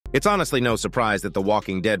It's honestly no surprise that the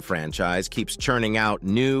Walking Dead franchise keeps churning out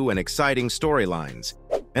new and exciting storylines.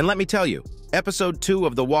 And let me tell you, Episode 2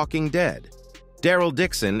 of The Walking Dead, Daryl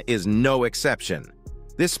Dixon, is no exception.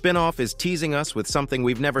 This spin-off is teasing us with something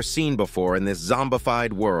we've never seen before in this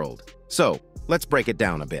zombified world. So, let's break it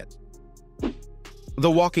down a bit.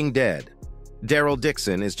 The Walking Dead. Daryl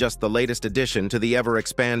Dixon is just the latest addition to the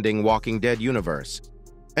ever-expanding Walking Dead universe.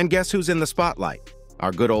 And guess who's in the spotlight?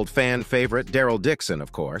 Our good old fan favorite, Daryl Dixon,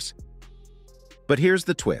 of course. But here's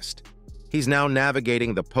the twist. He's now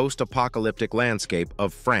navigating the post-apocalyptic landscape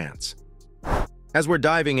of France. As we're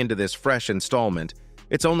diving into this fresh installment,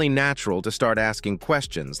 it's only natural to start asking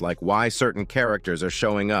questions like why certain characters are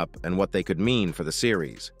showing up and what they could mean for the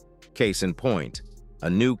series. Case in point, a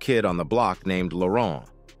new kid on the block named Laurent.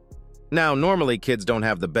 Now, normally kids don't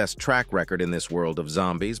have the best track record in this world of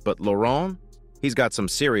zombies, but Laurent? He's got some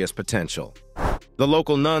serious potential. The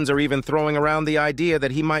local nuns are even throwing around the idea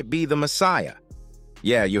that he might be the Messiah.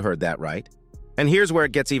 Yeah, you heard that right. And here's where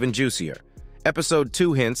it gets even juicier. Episode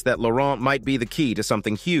 2 hints that Laurent might be the key to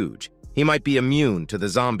something huge. He might be immune to the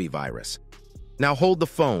zombie virus. Now hold the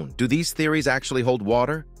phone. Do these theories actually hold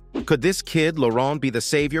water? Could this kid, Laurent, be the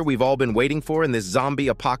savior we've all been waiting for in this zombie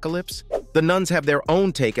apocalypse? The nuns have their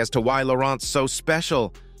own take as to why Laurent's so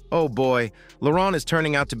special. Oh boy, Laurent is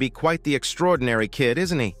turning out to be quite the extraordinary kid,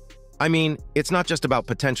 isn't he? I mean, it's not just about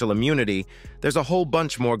potential immunity. There's a whole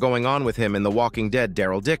bunch more going on with him in The Walking Dead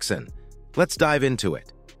Daryl Dixon. Let's dive into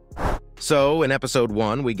it. So, in Episode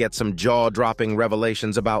 1, we get some jaw-dropping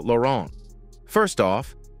revelations about Laurent. First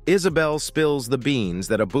off, Isabel spills the beans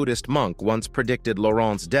that a Buddhist monk once predicted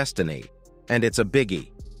Laurent's destiny, and it's a biggie.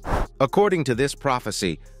 According to this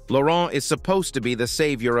prophecy, Laurent is supposed to be the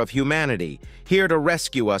savior of humanity, here to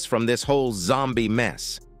rescue us from this whole zombie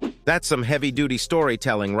mess. That's some heavy-duty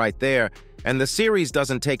storytelling right there, and the series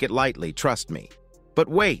doesn't take it lightly, trust me. But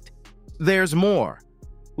wait, there's more.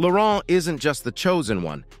 Laurent isn't just the chosen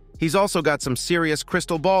one. He's also got some serious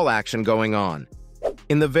crystal ball action going on.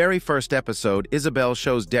 In the very first episode, Isabel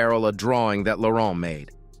shows Daryl a drawing that Laurent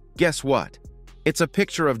made. Guess what? It's a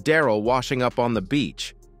picture of Daryl washing up on the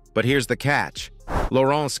beach. But here's the catch.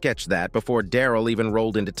 Laurent sketched that before Daryl even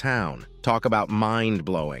rolled into town. Talk about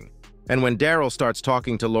mind-blowing. And when Daryl starts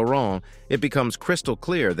talking to Laurent, it becomes crystal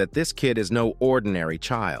clear that this kid is no ordinary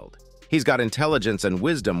child. He's got intelligence and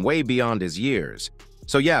wisdom way beyond his years.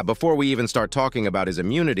 So yeah, before we even start talking about his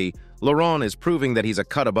immunity, Laurent is proving that he's a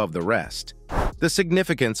cut above the rest. The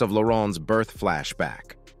significance of Laurent's birth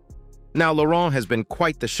flashback. Now, Laurent has been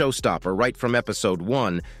quite the showstopper right from Episode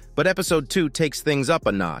 1, but Episode 2 takes things up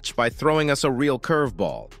a notch by throwing us a real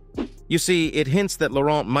curveball. You see, it hints that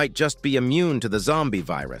Laurent might just be immune to the zombie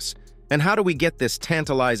virus. And how do we get this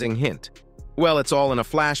tantalizing hint? Well, it's all in a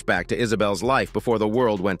flashback to Isabel's life before the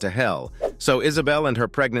world went to hell. So Isabel and her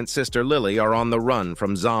pregnant sister Lily are on the run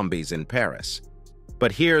from zombies in Paris.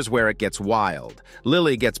 But here's where it gets wild.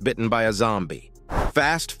 Lily gets bitten by a zombie.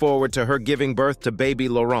 Fast forward to her giving birth to baby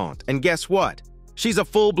Laurent, and guess what? She's a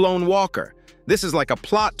full-blown walker. This is like a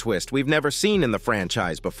plot twist we've never seen in the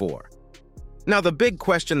franchise before. Now, the big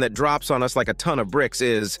question that drops on us like a ton of bricks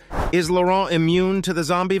is Laurent immune to the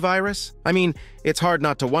zombie virus? I mean, it's hard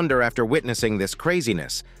not to wonder after witnessing this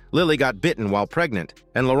craziness. Lily got bitten while pregnant,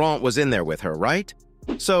 and Laurent was in there with her, right?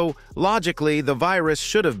 So, logically, the virus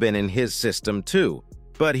should have been in his system too.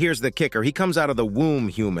 But here's the kicker. He comes out of the womb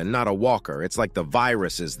human, not a walker. It's like the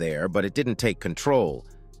virus is there, but it didn't take control.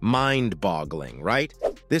 Mind-boggling, right?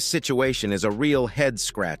 This situation is a real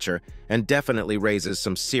head-scratcher and definitely raises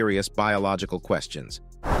some serious biological questions.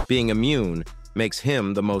 Being immune makes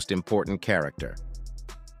him the most important character.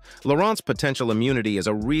 Laurent's potential immunity is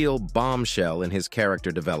a real bombshell in his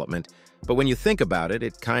character development, but when you think about it,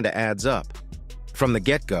 it kinda adds up. From the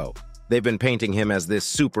get-go, they've been painting him as this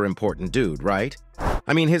super important dude, right?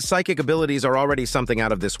 I mean, his psychic abilities are already something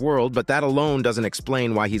out of this world, but that alone doesn't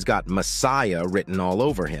explain why he's got Messiah written all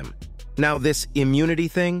over him. Now, this immunity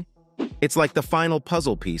thing, it's like the final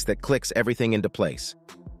puzzle piece that clicks everything into place.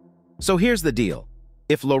 So here's the deal.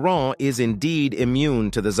 If Laurent is indeed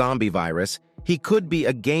immune to the zombie virus, he could be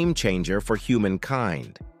a game changer for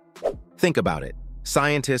humankind. Think about it.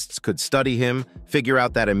 Scientists could study him, figure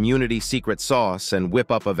out that immunity secret sauce, and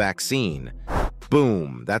whip up a vaccine.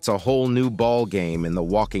 Boom, that's a whole new ball game in the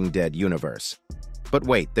Walking Dead universe. But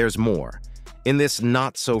wait, there's more. In this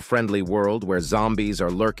not-so-friendly world where zombies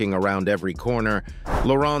are lurking around every corner,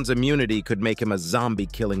 Laurent's immunity could make him a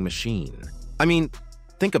zombie-killing machine. I mean,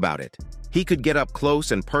 think about it. He could get up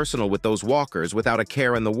close and personal with those walkers without a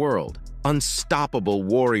care in the world. Unstoppable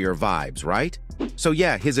warrior vibes, right? So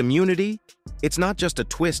yeah, his immunity, it's not just a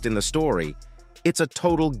twist in the story. It's a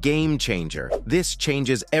total game changer. This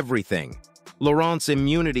changes everything. Laurent's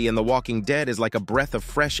immunity in The Walking Dead is like a breath of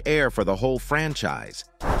fresh air for the whole franchise.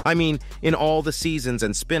 I mean, in all the seasons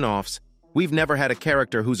and spin-offs, we've never had a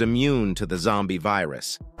character who's immune to the zombie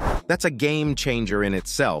virus. That's a game changer in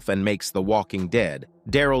itself and makes The Walking Dead,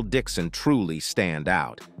 Daryl Dixon, truly stand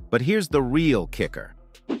out. But here's the real kicker.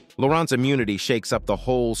 Laurent's immunity shakes up the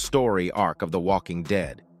whole story arc of The Walking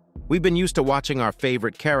Dead. We've been used to watching our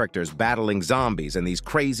favorite characters battling zombies and these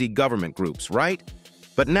crazy government groups, right?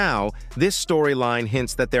 But now, this storyline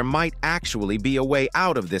hints that there might actually be a way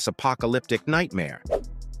out of this apocalyptic nightmare.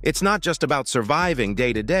 It's not just about surviving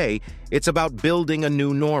day to day, it's about building a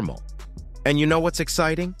new normal. And you know what's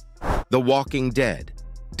exciting? The Walking Dead.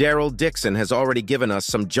 Daryl Dixon has already given us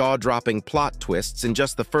some jaw-dropping plot twists in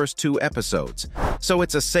just the first 2 episodes, so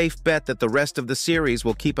it's a safe bet that the rest of the series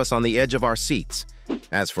will keep us on the edge of our seats.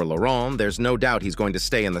 As for Laurent, there's no doubt he's going to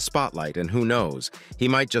stay in the spotlight, and who knows, he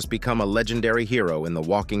might just become a legendary hero in the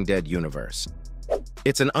Walking Dead universe.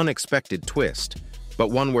 It's an unexpected twist, but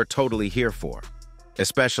one we're totally here for,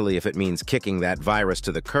 especially if it means kicking that virus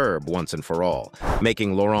to the curb once and for all.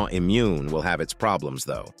 Making Laurent immune will have its problems,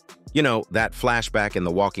 though. You know, that flashback in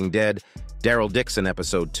The Walking Dead, Daryl Dixon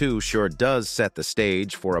Episode 2 sure does set the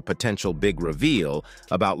stage for a potential big reveal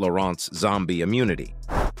about Laurent's zombie immunity.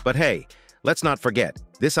 But hey, let's not forget,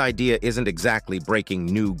 this idea isn't exactly breaking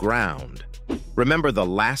new ground. Remember The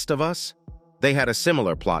Last of Us? They had a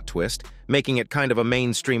similar plot twist, making it kind of a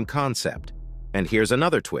mainstream concept. And here's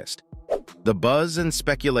another twist. The buzz and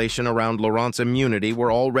speculation around Laurent's immunity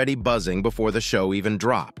were already buzzing before the show even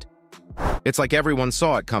dropped. It's like everyone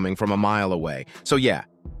saw it coming from a mile away, so yeah,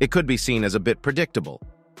 it could be seen as a bit predictable.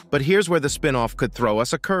 But here's where the spin-off could throw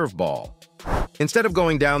us a curveball. Instead of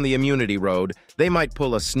going down the immunity road, they might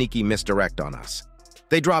pull a sneaky misdirect on us.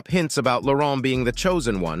 They drop hints about Laurent being the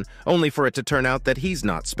chosen one, only for it to turn out that he's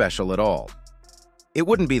not special at all. It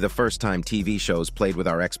wouldn't be the first time TV shows played with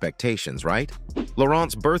our expectations, right?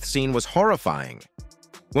 Laurent's birth scene was horrifying.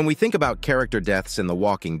 When we think about character deaths in The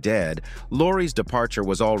Walking Dead, Laurie's departure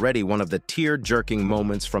was already one of the tear-jerking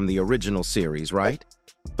moments from the original series, right?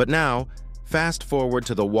 But now, fast forward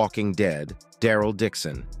to The Walking Dead, Daryl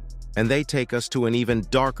Dixon, and they take us to an even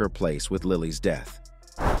darker place with Lily's death.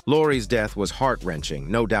 Laurie's death was heart-wrenching,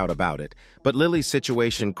 no doubt about it, but Lily's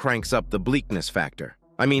situation cranks up the bleakness factor.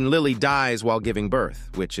 I mean, Lily dies while giving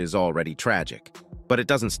birth, which is already tragic. But it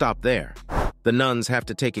doesn't stop there. The nuns have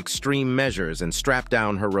to take extreme measures and strap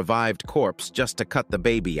down her revived corpse just to cut the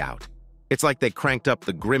baby out. It's like they cranked up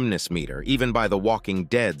the grimness meter, even by The Walking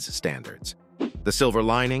Dead's standards. The silver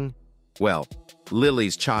lining? Well,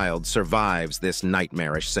 Lily's child survives this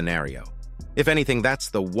nightmarish scenario. If anything,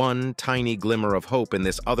 that's the one tiny glimmer of hope in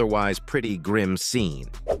this otherwise pretty grim scene.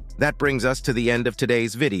 That brings us to the end of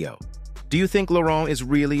today's video. Do you think Laurent is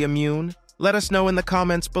really immune? Let us know in the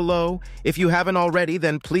comments below. If you haven't already,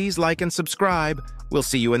 then please like and subscribe. We'll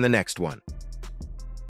see you in the next one.